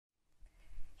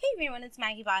everyone, it's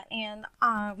Maggibot, and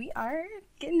we are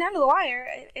getting down to the wire.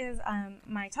 It is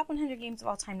my top 100 games of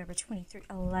all time, number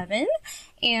 2311,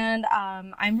 and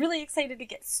I'm really excited to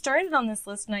get started on this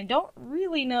list, and I don't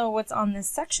really know what's on this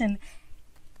section,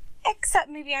 except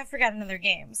maybe I forgot another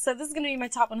game. So this is going to be my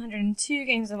top 102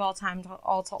 games of all time,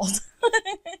 all told.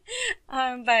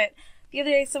 But the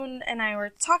other day, someone and I were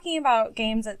talking about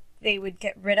games that they would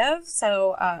get rid of,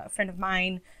 so a friend of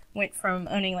mine went from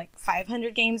owning like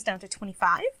 500 games down to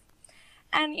 25.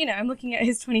 And, you know, I'm looking at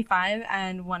his 25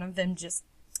 and one of them just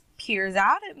peers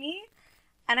out at me.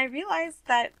 And I realized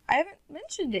that I haven't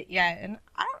mentioned it yet. And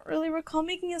I don't really recall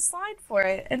making a slide for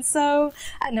it. And so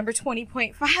at number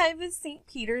 20.5 is St.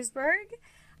 Petersburg.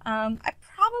 I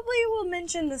probably will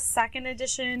mention the second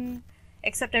edition,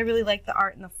 except I really like the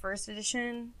art in the first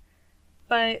edition.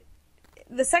 But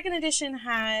the second edition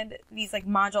had these like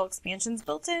module expansions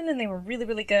built in, and they were really,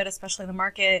 really good, especially in the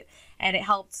market, and it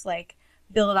helped like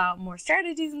build out more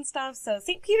strategies and stuff. So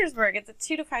St. Petersburg, it's a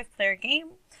 2 to 5 player game.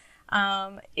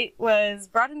 It was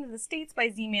brought into the States by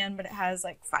Z-Man, but it has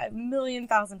like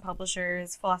 5,000,000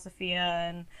 publishers, Philosophia,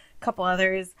 and a couple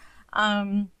others.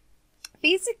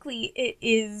 Basically, it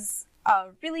is a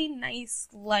really nice,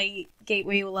 light,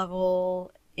 gateway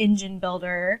level engine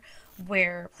builder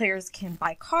where players can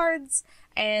buy cards,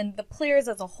 and the players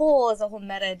as a whole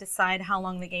meta, decide how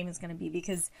long the game is going to be,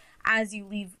 because as you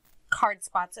leave card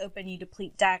spots open, you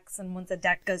deplete decks, and once a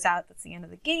deck goes out, that's the end of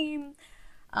the game.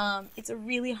 It's a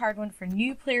really hard one for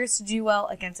new players to do well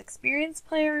against experienced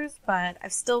players, but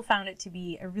I've still found it to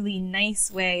be a really nice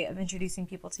way of introducing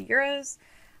people to Euros.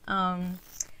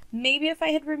 Maybe if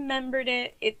I had remembered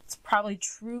it, its probably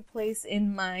true place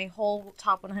in my whole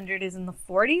top 100 is in the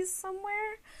 40s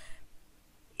somewhere.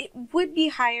 It would be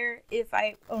higher if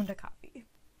I owned a copy,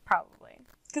 probably,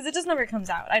 because it just never comes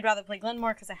out. I'd rather play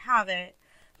Glenmore because I have it,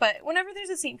 but whenever there's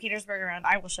a St. Petersburg around,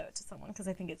 I will show it to someone because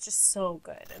I think it's just so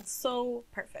good and so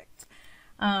perfect.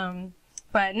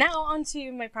 But now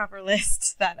onto my proper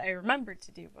list that I remembered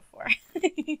to do before.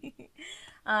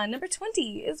 Number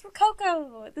 20 is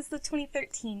Rococo. This is a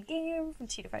 2013 game from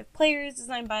 2 to 5 players,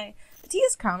 designed by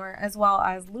Matthias Kramer, as well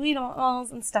as Louis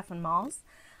Malls and Stefan Malls.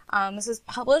 This was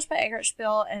published by Eggert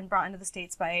Spiel and brought into the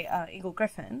States by Eagle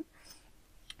Griffin.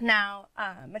 Now,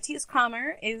 Matthias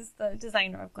Kramer is the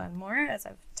designer of Glenmore, as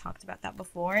I've talked about that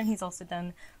before, and he's also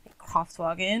done like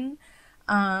Kraftwagen.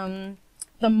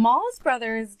 The Malls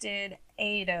brothers did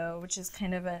Ado, which is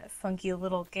kind of a funky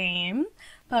little game,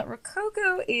 but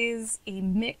Rococo is a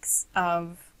mix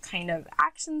of kind of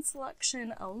action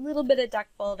selection, a little bit of deck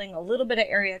building, a little bit of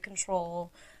area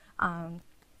control.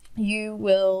 You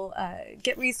will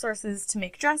get resources to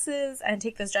make dresses and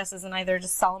take those dresses and either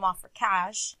just sell them off for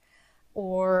cash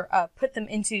or put them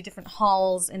into different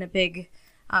halls in a big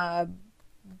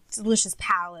delicious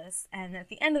palace, and at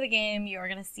the end of the game you are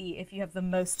going to see if you have the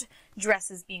most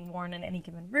dresses being worn in any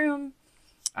given room.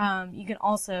 You can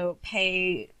also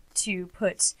pay to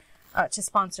put to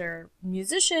sponsor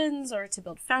musicians or to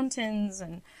build fountains,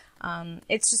 and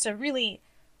it's just a really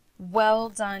well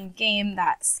done game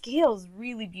that scales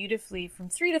really beautifully. From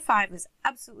 3 to 5 is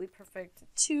absolutely perfect.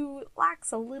 2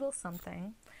 lacks a little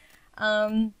something.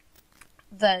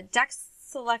 The deck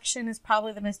selection is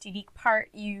probably the most unique part.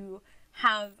 You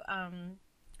have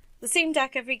the same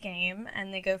deck every game,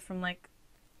 and they go from like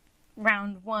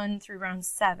round 1 through round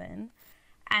 7,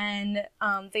 and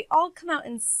they all come out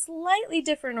in slightly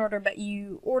different order, but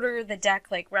you order the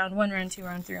deck like round 1, round 2,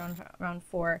 round 3, round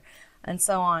 4, and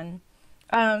so on.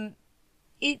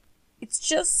 It's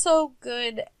just so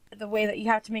good the way that you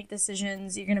have to make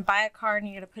decisions. You're going to buy a card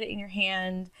and you're going to put it in your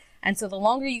hand, and so the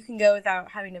longer you can go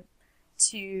without having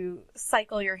to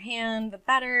cycle your hand, the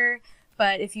better.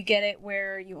 But if you get it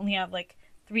where you only have like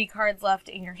 3 cards left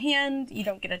in your hand, you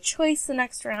don't get a choice the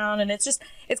next round, and it's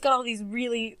got all these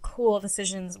really cool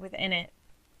decisions within it.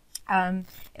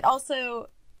 It also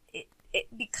it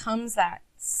becomes that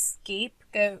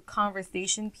scapegoat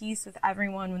conversation piece with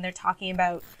everyone when they're talking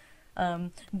about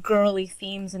girly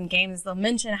themes in games. They'll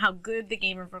mention how good the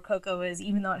game of Rococo is,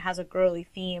 even though it has a girly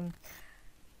theme.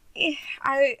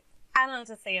 I don't know what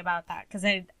to say about that, because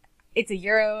it's a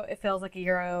Euro, it feels like a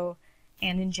Euro,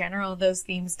 and in general, those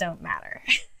themes don't matter.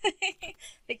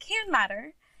 They can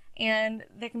matter, and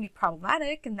they can be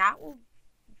problematic, and that will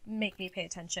make me pay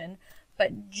attention.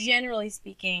 But generally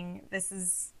speaking, this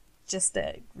is just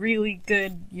a really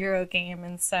good Euro game,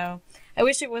 and so I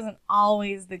wish it wasn't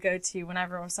always the go-to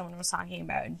whenever someone was talking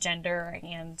about gender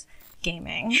and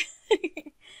gaming.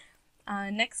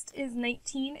 Next is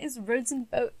 19 is Roads and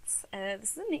Boats.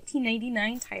 This is a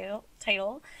 1999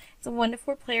 title. It's a 1 to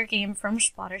 4 player game from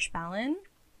Splatterspellen.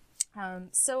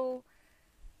 So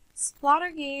Splatter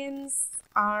games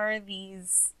are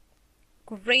these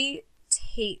great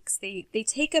takes. They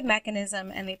take a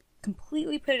mechanism and they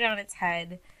completely put it on its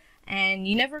head, and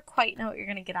you never quite know what you're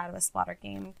going to get out of a splatter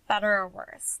game, better or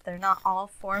worse. They're not all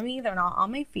for me, they're not all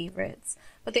my favorites,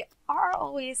 but they are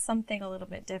always something a little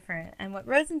bit different. And what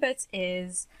Roads and Boats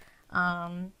is,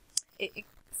 I've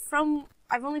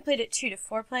only played it 2 to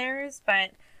 4 players,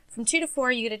 but from 2 to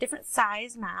 4 you get a different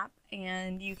size map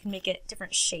and you can make it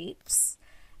different shapes.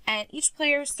 And each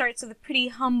player starts with a pretty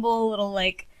humble little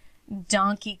like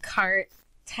donkey cart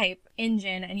type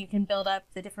engine, and you can build up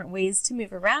the different ways to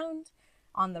move around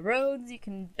on the roads. You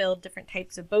can build different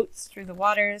types of boats through the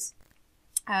waters.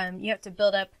 You have to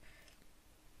build up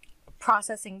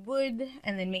processing wood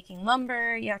and then making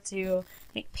lumber. You have to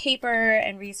make paper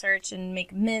and research and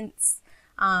make mints.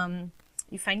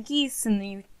 You find geese and then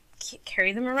you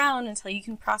carry them around until you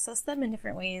can process them in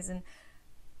different ways. And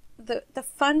the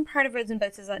fun part of Roads and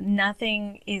Boats is that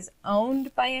nothing is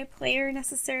owned by a player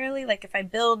necessarily. Like if I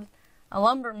build a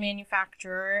lumber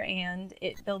manufacturer and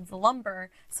it builds the lumber,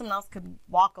 someone else could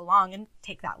walk along and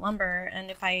take that lumber. And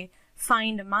if I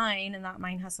find a mine and that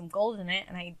mine has some gold in it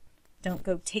and I don't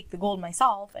go take the gold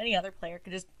myself, any other player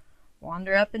could just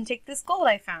wander up and take this gold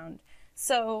I found.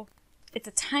 So it's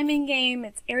a timing game,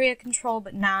 it's area control,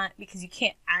 but not because you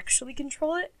can't actually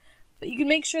control it, but you can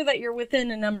make sure that you're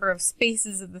within a number of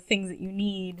spaces of the things that you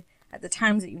need at the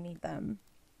times that you need them.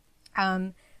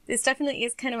 This definitely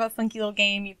is kind of a funky little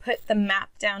game. You put the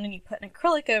map down and you put an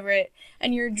acrylic over it,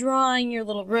 and you're drawing your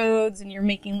little roads and you're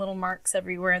making little marks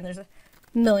everywhere, and there's a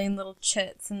million little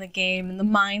chits in the game, and the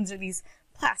mines are these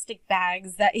plastic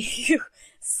bags that you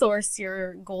source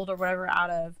your gold or whatever out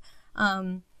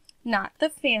of. Not the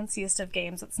fanciest of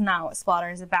games. That's not what Splatter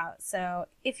is about. So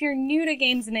if you're new to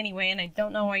games in any way, and I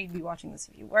don't know why you'd be watching this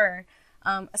if you were,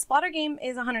 a Splatter game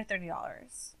is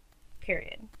 $130,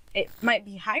 period. It might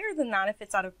be higher than that if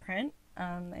it's out of print,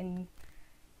 and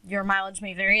your mileage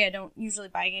may vary. I don't usually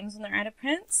buy games when they're out of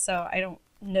print, so I don't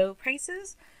know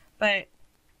prices, but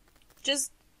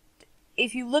just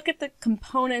if you look at the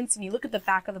components and you look at the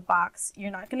back of the box,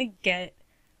 you're not going to get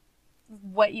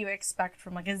what you expect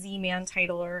from like a Z-Man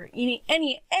title or any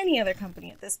other company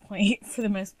at this point for the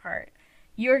most part.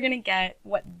 You're going to get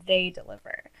what they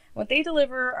deliver. What they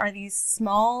deliver are these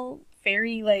small,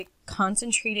 very like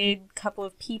concentrated couple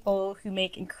of people who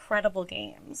make incredible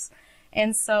games.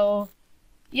 And so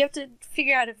you have to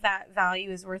figure out if that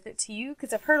value is worth it to you,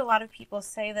 because I've heard a lot of people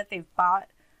say that they've bought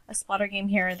a Splatter game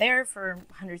here or there for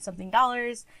 $100-something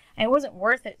and it wasn't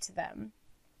worth it to them.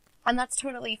 And that's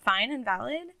totally fine and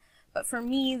valid. But for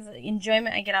me, the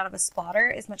enjoyment I get out of a Splatter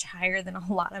is much higher than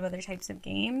a lot of other types of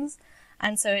games.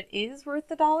 And so it is worth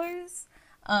the dollars.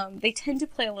 They tend to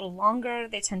play a little longer.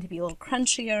 They tend to be a little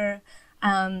crunchier.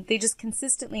 They just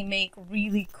consistently make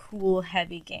really cool,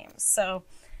 heavy games. So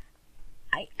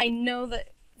I know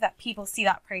that people see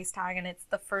that price tag and it's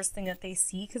the first thing that they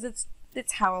see because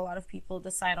it's how a lot of people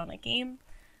decide on a game.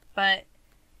 But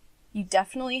you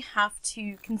definitely have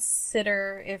to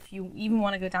consider if you even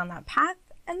want to go down that path.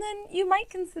 And then you might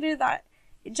consider that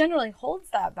it generally holds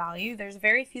that value. There's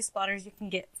very few Splatters you can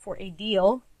get for a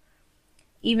deal.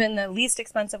 Even the least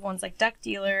expensive ones like Duck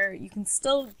Dealer, you can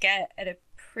still get at a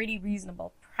pretty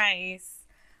reasonable price.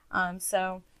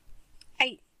 So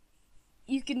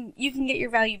you can get your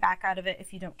value back out of it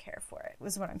if you don't care for it,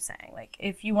 was what I'm saying. Like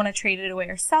if you want to trade it away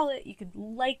or sell it, you could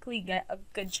likely get a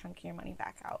good chunk of your money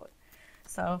back out.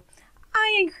 So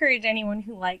I encourage anyone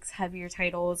who likes heavier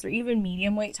titles or even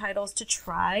medium weight titles to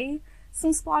try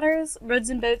some Splatters. Roads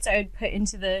and Boats I would put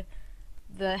into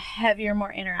the heavier,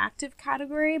 more interactive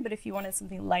category, but if you wanted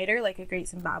something lighter like a Great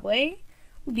Zimbabwe,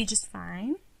 would be just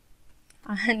fine.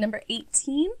 Number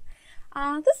 18,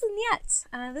 this is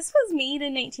Niet. This was made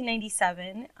in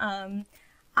 1997.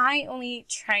 I only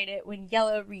tried it when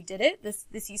Yellow redid it.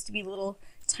 This used to be a little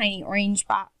tiny orange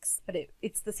box, but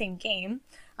it's the same game.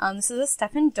 This is a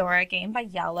Steph and Dora game by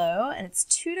Yellow, and it's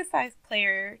 2 to 5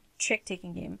 player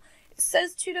trick-taking game. It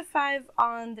says 2 to 5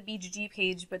 on the BGG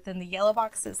page, but then the Yellow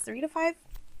box says 3 to 5.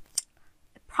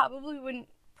 I probably wouldn't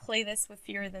play this with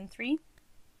fewer than 3.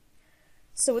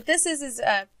 So what this is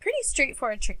a pretty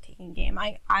straightforward trick-taking game.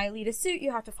 I lead a suit,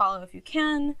 you have to follow if you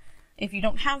can. If you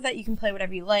don't have that, you can play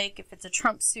whatever you like. If it's a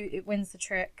trump suit, it wins the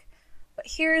trick. But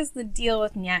here's the deal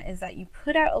with Niet is that you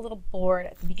put out a little board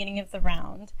at the beginning of the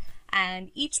round,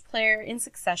 and each player in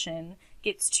succession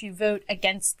gets to vote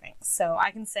against things. So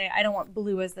I can say, I don't want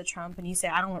blue as the trump, and you say,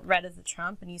 I don't want red as the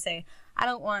trump, and you say,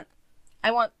 I want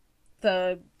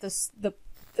the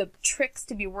tricks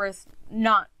to be worth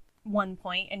not 1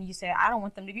 point, and you say, I don't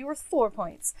want them to be worth 4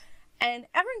 points. And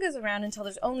everyone goes around until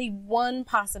there's only one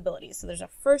possibility. So there's a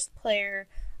first player,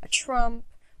 a trump,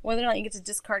 whether or not you get to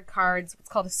discard cards, what's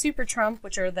called a super trump,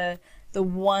 which are the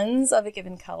ones of a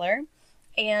given color,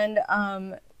 and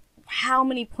how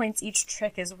many points each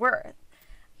trick is worth.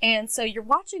 And so you're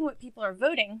watching what people are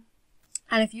voting,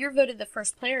 and if you're voted the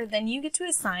first player, then you get to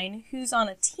assign who's on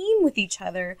a team with each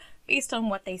other based on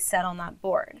what they said on that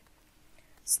board.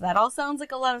 So that all sounds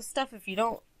like a lot of stuff. If you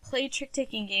don't play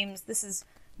trick-taking games, this is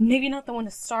maybe not the one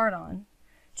to start on.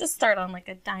 Just start on like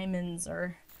a diamonds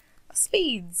or a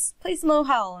spades. Play some low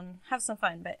hell and have some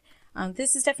fun. But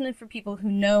this is definitely for people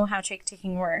who know how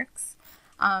trick-taking works.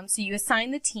 So you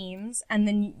assign the teams, and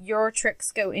then your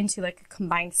tricks go into like a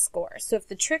combined score. So if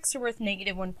the tricks are worth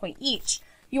 -1 point each,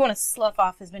 you want to slough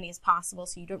off as many as possible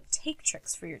so you don't take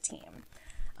tricks for your team.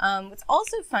 What's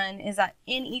also fun is that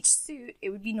in each suit,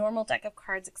 it would be normal deck of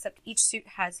cards, except each suit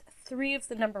has 3 of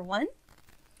the number 1,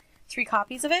 3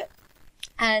 copies of it.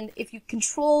 And if you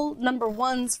control number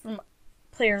 1s from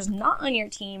players not on your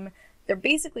team, they're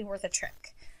basically worth a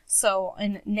trick. So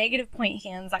in negative point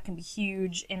hands, that can be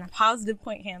huge. In positive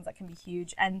point hands, that can be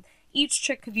huge. And each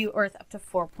trick could be worth up to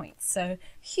 4 points. So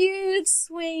huge,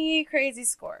 swingy, crazy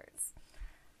scores.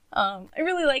 I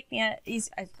really like that.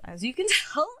 As you can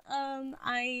tell,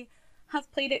 I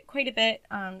have played it quite a bit.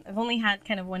 I've only had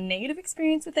kind of one negative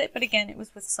experience with it, but again, it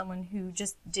was with someone who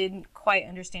just didn't quite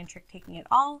understand trick-taking at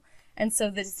all. And so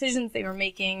the decisions they were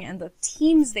making and the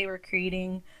teams they were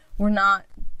creating were not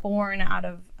born out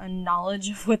of a knowledge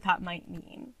of what that might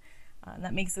mean.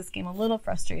 That makes this game a little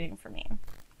frustrating for me.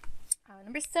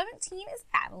 Number 17 is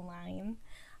Battle Line.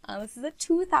 This is a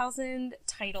 2000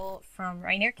 title from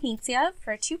Rainer Knizia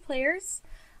for 2 players.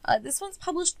 This one's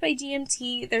published by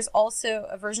GMT. There's also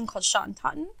a version called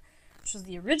Schottentotten, which was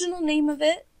the original name of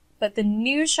it, but the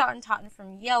new Schottentotten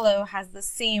from Yellow has the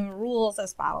same rules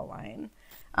as Battle Line,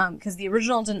 because the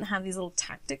original didn't have these little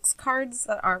tactics cards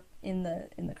that are in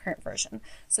the current version.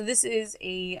 So this is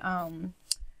a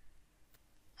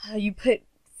you put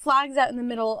flags out in the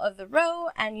middle of the row,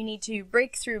 and you need to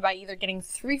break through by either getting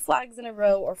 3 flags in a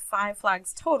row or 5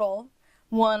 flags total,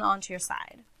 1 onto your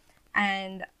side.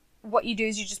 And what you do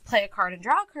is you just play a card and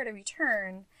draw a card every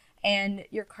turn, and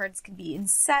your cards can be in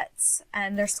sets,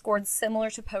 and they're scored similar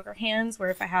to poker hands,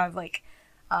 where if I have like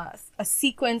a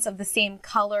sequence of the same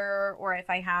color, or if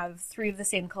I have 3 of the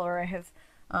same color, I have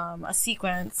a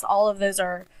sequence. All of those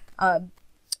are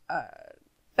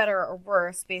better or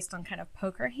worse based on kind of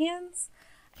poker hands.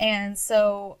 And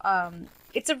so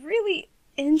it's a really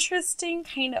interesting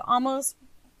kind of almost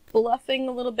bluffing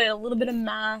a little bit of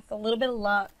math, a little bit of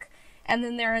luck. And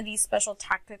then there are these special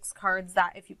tactics cards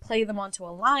that if you play them onto a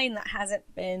line that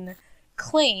hasn't been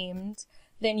claimed,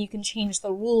 then you can change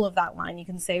the rule of that line. You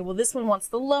can say, well, this one wants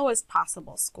the lowest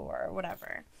possible score or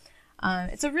whatever.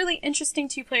 It's a really interesting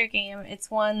 2-player game.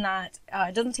 It's one that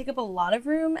doesn't take up a lot of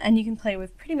room, and you can play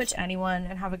with pretty much anyone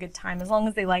and have a good time as long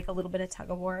as they like a little bit of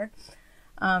tug-of-war.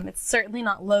 It's certainly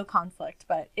not low conflict,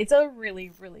 but it's a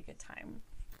really, really good time.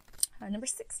 Number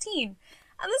 16.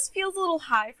 And this feels a little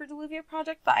high for Deluvia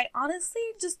Project, but I honestly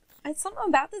something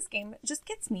about this game just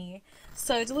gets me.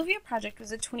 So Deluvia Project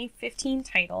was a 2015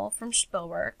 title from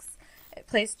Spielworks. It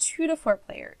plays 2 to 4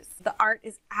 players. The art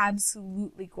is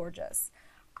absolutely gorgeous.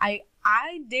 I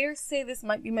dare say this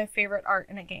might be my favorite art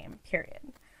in a game,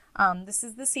 period. This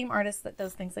is the same artist that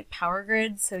does things like Power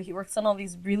Grid, so he works on all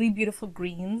these really beautiful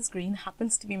greens. Green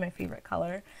happens to be my favorite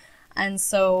color. And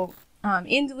so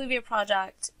in Deluvia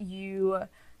Project, you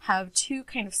have 2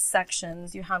 kind of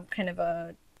sections. You have kind of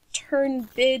a turn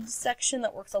bid section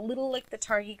that works a little like the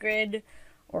Targi Grid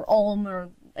or Ulm or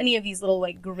any of these little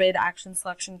like grid action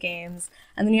selection games.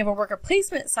 And then you have a worker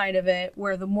placement side of it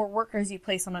where the more workers you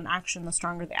place on an action, the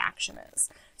stronger the action is.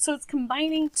 So it's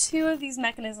combining 2 of these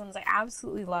mechanisms I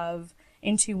absolutely love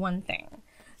into one thing.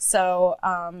 So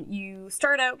you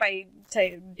start out by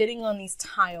bidding on these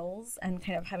tiles and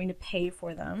kind of having to pay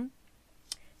for them.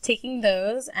 Taking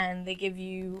those, and they give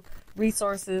you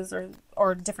resources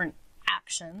or different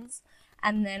actions.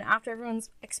 And then after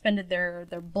everyone's expended their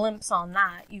blimps on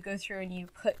that, you go through and you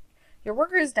put your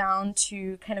workers down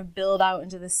to kind of build out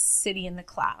into the city in the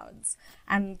clouds.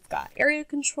 And you've got area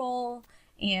control.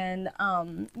 And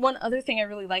one other thing I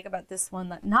really like about this one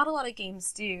that not a lot of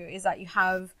games do is that you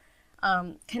have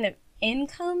kind of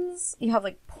incomes. You have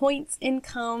like points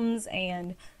incomes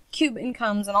and cube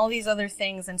incomes and all these other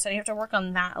things, and so you have to work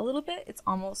on that a little bit. It's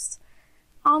almost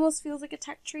feels like a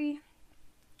tech tree,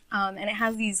 and it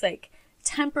has these like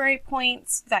temporary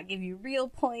points that give you real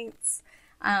points,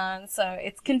 so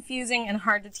it's confusing and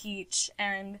hard to teach.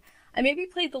 And I maybe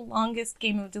played the longest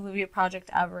game of Deluvia Project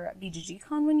ever at BGG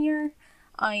Con one year.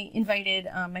 I invited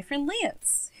my friend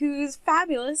Lance, who's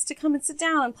fabulous, to come and sit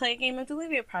down and play a game of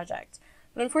Delivia Project.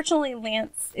 But unfortunately,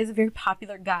 Lance is a very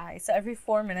popular guy, so every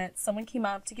 4 minutes, someone came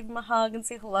up to give him a hug and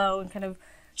say hello and kind of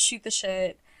shoot the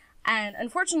shit. And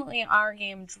unfortunately, our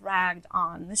game dragged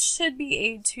on. This should be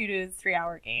a 2 to 3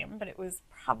 hour game, but it was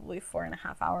probably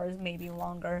 4.5 hours, maybe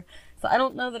longer. So I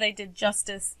don't know that I did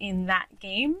justice in that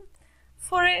game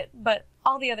for it, but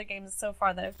all the other games so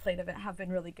far that I've played of it have been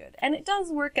really good. And it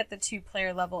does work at the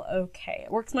 2-player level okay.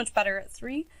 It works much better at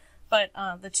 3, but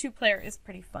the 2-player is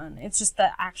pretty fun. It's just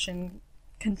the action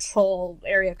control,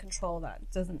 area control,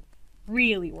 that doesn't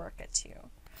really work at 2.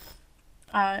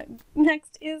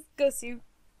 Next is Gosu.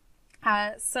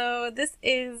 So this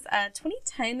is a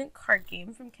 2010 card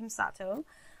game from Kim Sato,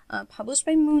 published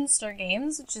by Moonstar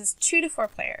Games, which is 2 to 4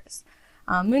 players.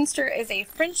 Moonstar is a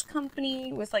French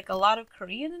company with like a lot of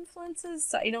Korean influences,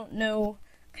 so I don't know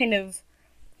kind of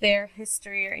their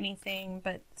history or anything,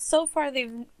 but so far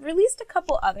they've released a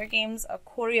couple other games,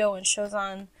 Koryo and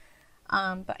Shozan,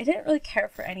 but I didn't really care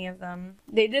for any of them.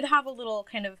 They did have a little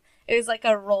kind of, it was like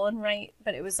a roll and write,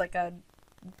 but it was like a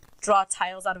draw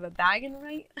tiles out of a bag and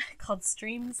write called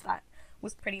Streams. That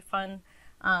was pretty fun.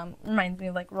 Reminds me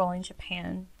of like Rolling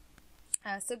Japan.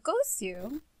 So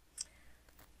Gosu,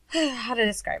 how to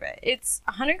describe it? It's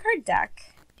a 100-card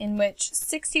deck in which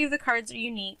 60 of the cards are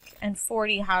unique and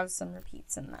 40 have some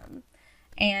repeats in them.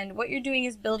 And what you're doing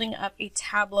is building up a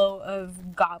tableau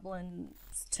of goblins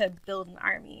to build an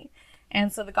army.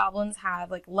 And so the goblins have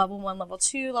like level 1, level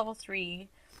 2, level 3,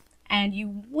 and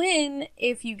you win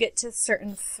if you get to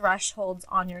certain thresholds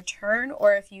on your turn,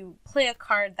 or if you play a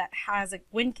card that has a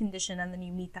win condition and then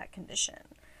you meet that condition.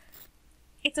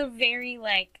 It's a very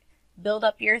like build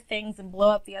up your things and blow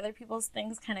up the other people's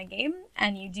things kind of game,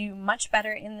 and you do much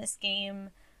better in this game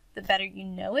the better you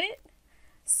know it.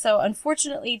 So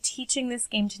unfortunately, teaching this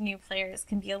game to new players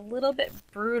can be a little bit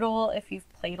brutal if you've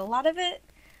played a lot of it.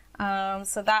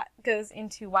 So that goes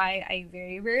into why I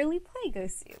very rarely play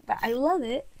Gosu, but I love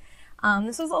it.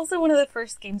 This was also one of the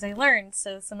first games I learned,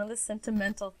 so some of the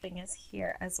sentimental thing is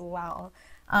here as well.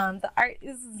 The art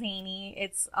is zany.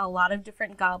 It's a lot of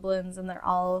different goblins, and they're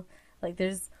all, like,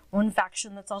 there's one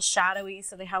faction that's all shadowy,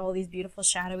 so they have all these beautiful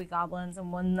shadowy goblins,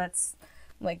 and one that's,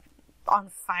 like, on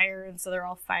fire, and so they're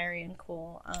all fiery and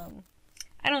cool.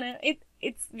 I don't know.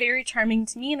 It's very charming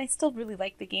to me, and I still really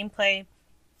like the gameplay.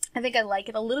 I think I like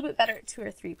it a little bit better at 2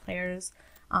 or 3 players.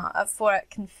 At 4, it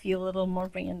can feel a little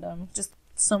more random. Just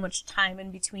so much time in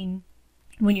between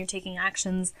when you're taking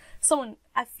actions.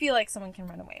 I feel like someone can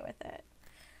run away with it.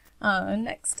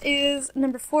 Next is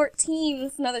number 14.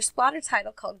 This is another splatter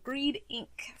title called Greed Inc.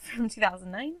 from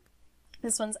 2009.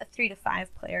 This one's a 3 to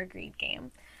 5 player greed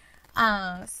game.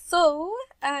 This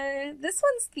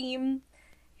one's theme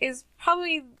is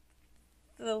probably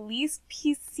the least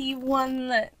PC one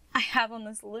that I have on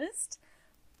this list,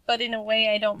 but in a way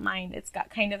I don't mind. It's got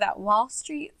kind of that Wall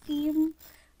Street theme.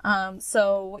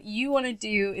 So what you want to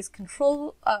do is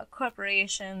control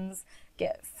corporations,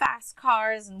 get fast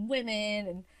cars and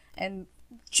women and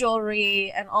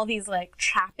jewelry and all these like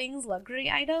trappings, luxury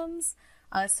items.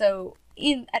 So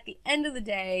at the end of the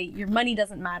day, your money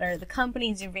doesn't matter. The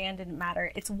companies you ran didn't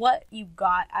matter. It's what you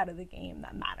got out of the game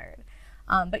that mattered.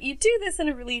 But you do this in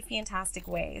a really fantastic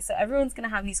way. So everyone's going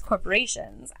to have these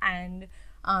corporations, and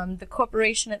the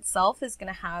corporation itself is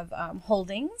going to have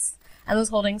holdings, and those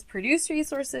holdings produce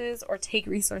resources or take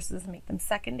resources and make them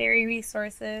secondary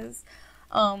resources.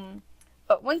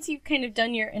 But once you've kind of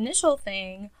done your initial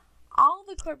thing, all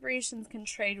the corporations can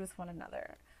trade with one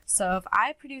another. So if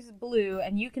I produce blue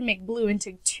and you can make blue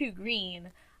into 2 green,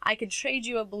 I could trade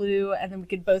you a blue and then we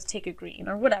could both take a green,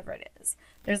 or whatever it is.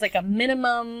 There's like a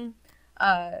minimum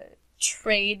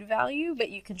trade value, but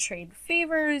you can trade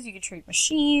favors, you can trade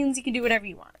machines, you can do whatever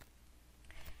you want.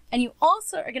 And you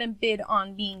also are going to bid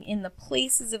on being in the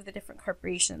places of the different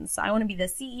corporations. So I want to be the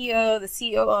CEO, the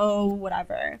COO,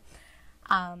 whatever.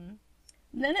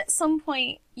 Then at some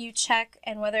point you check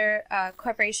and whether a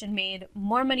corporation made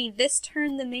more money this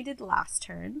turn than they did last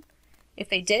turn. If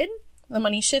they did, the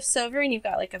money shifts over and you've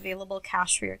got like available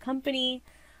cash for your company.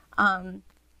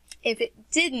 If it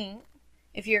didn't,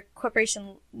 if your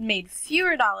corporation made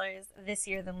fewer dollars this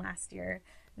year than last year,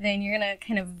 then you're going to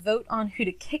kind of vote on who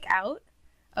to kick out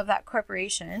of that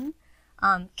corporation,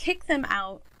 kick them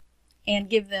out, and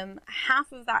give them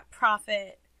half of that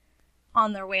profit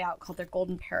on their way out, called their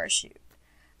golden parachute.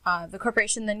 The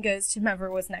corporation then goes to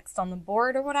whoever was next on the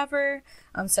board or whatever.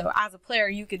 So as a player,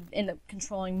 you could end up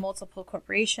controlling multiple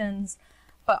corporations,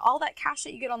 but all that cash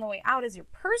that you get on the way out is your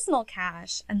personal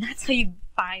cash, and that's how you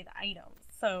buy the items.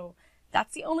 So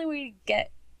that's the only way to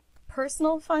get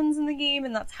personal funds in the game,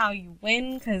 and that's how you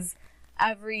win, because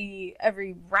every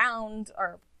round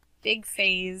or big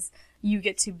phase you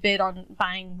get to bid on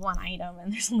buying one item,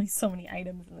 and there's only so many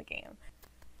items in the game.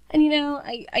 And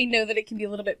I know that it can be a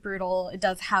little bit brutal. It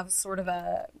does have sort of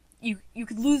a you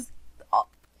could lose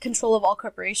control of all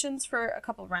corporations for a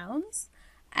couple rounds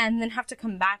and then have to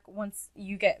come back once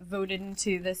you get voted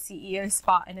into the CEO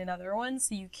spot in another one.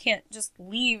 So you can't just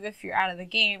leave if you're out of the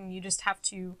game. You have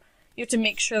to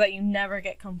make sure that you never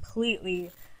get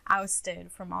completely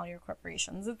ousted from all your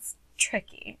corporations. It's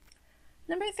tricky.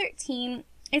 Number 13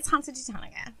 is Haunted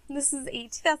Teutonica. This is a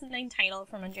 2009 title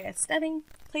from Andreas Stebbing,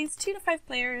 plays 2 to 5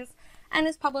 players, and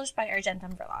is published by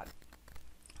Argentum Verlag.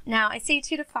 Now, I say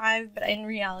 2 to 5, but in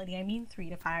reality I mean 3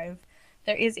 to 5.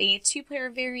 There is a 2-player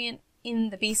variant in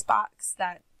the base box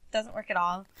that doesn't work at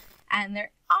all, and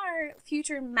there are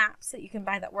future maps that you can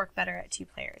buy that work better at 2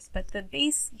 players, but the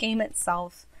base game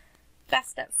itself,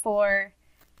 best at 4,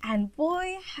 and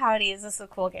boy howdy is this a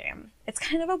cool game. It's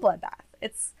kind of a bloodbath.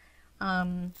 It's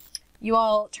you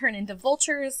all turn into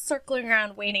vultures circling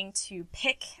around waiting to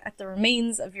pick at the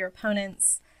remains of your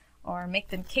opponents or make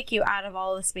them kick you out of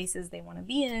all the spaces they want to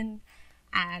be in.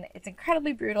 And it's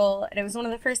incredibly brutal. And it was one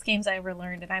of the first games I ever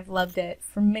learned, and I've loved it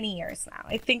for many years now.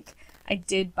 I think I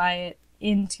did buy it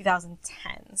in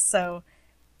 2010. So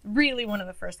really one of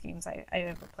the first games I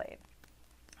ever played.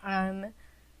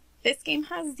 This game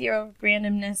has 0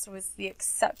 randomness with the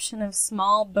exception of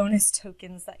small bonus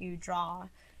tokens that you draw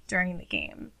during the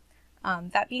game.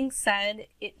 That being said,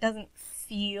 it doesn't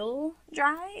feel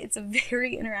dry. It's a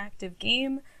very interactive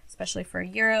game, especially for a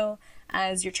Euro,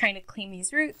 as you're trying to claim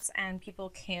these routes and people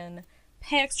can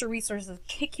pay extra resources,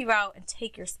 kick you out, and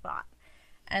take your spot.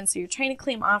 And so you're trying to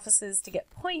claim offices to get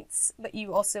points, but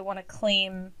you also want to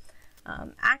claim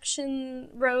action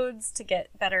roads to get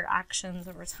better actions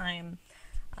over time.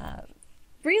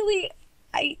 Really,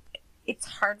 it's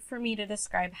hard for me to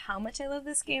describe how much I love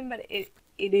this game, but it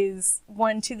is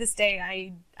one to this day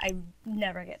I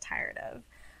never get tired of.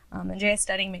 Andreas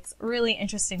Stebbing makes really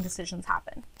interesting decisions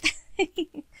happen.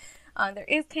 There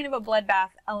is kind of a bloodbath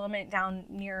element down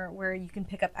near where you can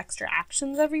pick up extra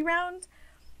actions every round,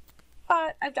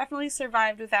 but I've definitely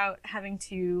survived without having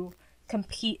to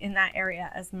compete in that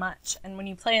area as much, and when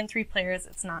you play in 3 players,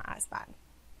 it's not as bad.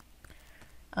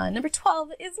 Number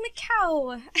 12 is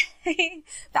Macau.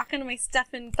 Back onto my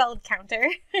Stefan Feld counter.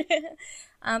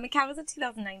 Macau is a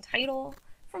 2009 title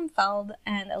from Feld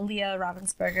and Elia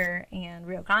Ravensburger and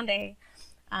Rio Grande.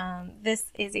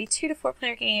 This is a 2 to 4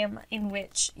 player game in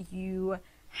which you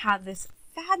have this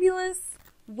fabulous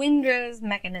windrows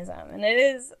mechanism, and it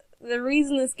is the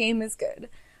reason this game is good.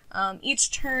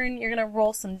 Each turn you're going to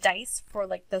roll some dice for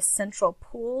like the central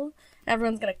pool.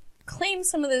 Everyone's going to claim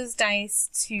some of those dice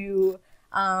to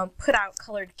put out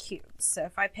colored cubes. So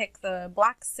if I pick the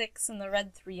black 6 and the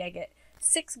red 3, I get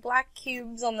 6 black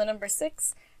cubes on the number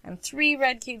 6 and 3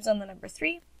 red cubes on the number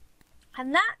 3.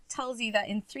 And that tells you that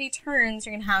in 3 turns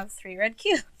you're going to have 3 red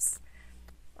cubes.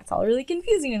 That's all really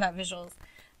confusing in that visuals.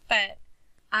 But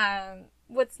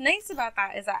what's nice about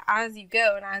that is that as you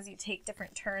go and as you take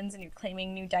different turns and you're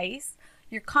claiming new dice,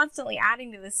 you're constantly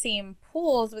adding to the same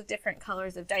pools with different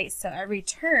colors of dice. So every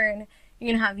turn you're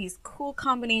going to have these cool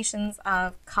combinations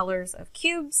of colors of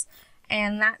cubes,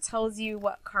 and that tells you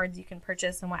what cards you can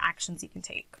purchase and what actions you can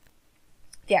take.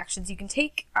 The actions you can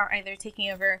take are either taking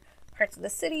over parts of the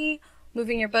city,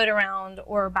 moving your boat around,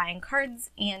 or buying cards,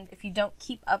 and if you don't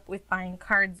keep up with buying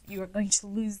cards, you are going to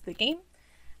lose the game.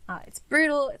 It's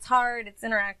brutal, it's hard, it's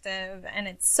interactive, and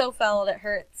it's so Feld it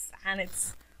hurts, and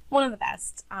it's one of the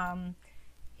best.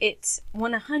 It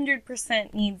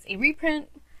 100% needs a reprint,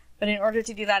 but in order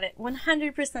to do that, it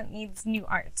 100% needs new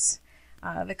art.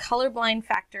 The colorblind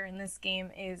factor in this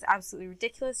game is absolutely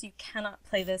ridiculous. You cannot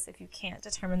play this if you can't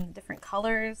determine the different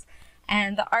colors,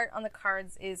 and the art on the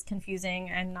cards is confusing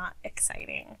and not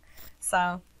exciting.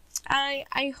 So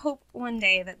I hope one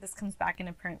day that this comes back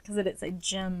into print, because it is a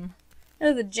gem. It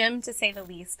is a gem to say the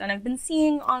least, and I've been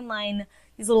seeing online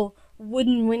these little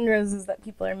wooden windroses that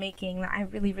people are making that I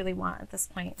really, really want at this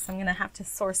point, so I'm going to have to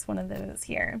source one of those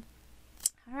here.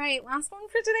 Alright, last one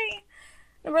for today.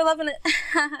 Number 11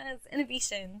 is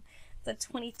Innovation. It's a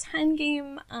 2010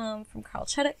 game from Carl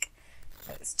Chuduk.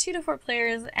 It's 2 to 4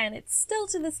 players, and it's still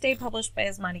to this day published by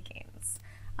Asmati Games.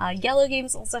 Yellow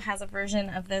Games also has a version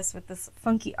of this with this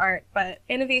funky art, but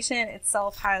Innovation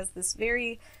itself has this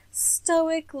very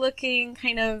stoic looking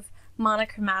kind of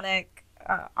monochromatic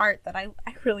art that I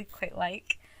really quite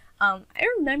like. I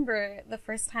remember the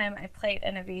first time I played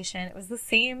Innovation, it was the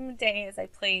same day as I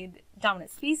played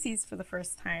Dominant Species for the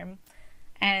first time,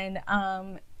 and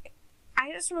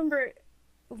I just remember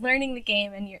learning the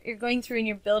game and you're going through and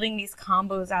you're building these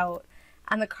combos out,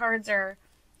 and the cards are,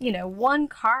 you know, one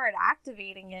card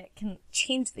activating it can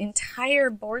change the entire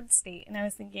board state. And I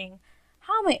was thinking,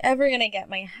 how am I ever going to get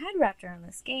my head wrapped around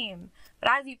this game?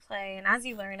 But as you play and as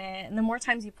you learn it, and the more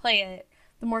times you play it,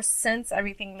 the more sense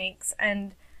everything makes.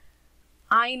 And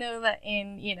I know that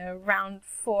in, you know, round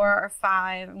 4 or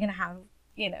 5, I'm going to have,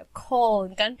 you know, coal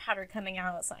and gunpowder coming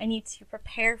out. So I need to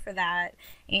prepare for that.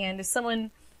 And if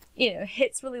someone, you know,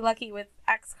 hits really lucky with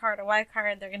X card or Y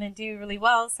card, they're going to do really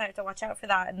well. So I have to watch out for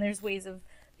that. And there's ways of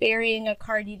burying a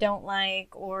card you don't like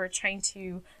or trying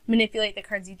to manipulate the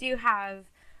cards you do have.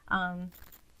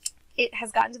 It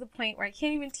has gotten to the point where I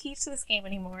can't even teach this game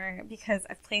anymore because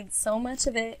I've played so much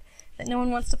of it that no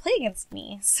one wants to play against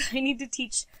me. So I need to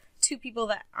teach 2 people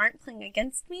that aren't playing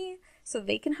against me so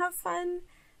they can have fun,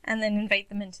 and then invite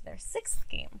them into their 6th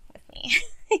game with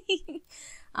me.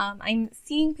 I'm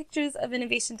seeing pictures of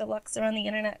Innovation Deluxe around the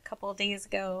internet a couple of days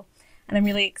ago, and I'm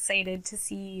really excited to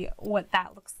see what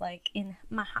that looks like in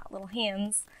my hot little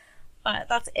hands. But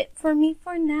that's it for me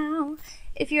for now.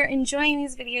 If you're enjoying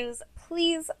these videos,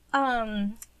 please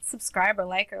subscribe or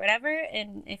like or whatever,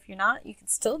 and if you're not, you can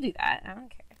still do that. I don't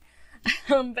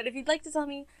care. But if you'd like to tell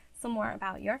me some more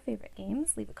about your favorite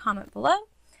games, leave a comment below.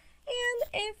 And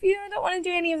if you don't want to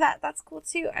do any of that, that's cool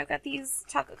too. I've got these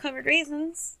chocolate-covered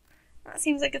raisins. That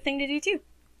seems like a thing to do too.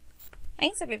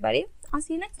 Thanks, everybody. I'll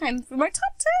see you next time for more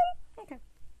Top 10.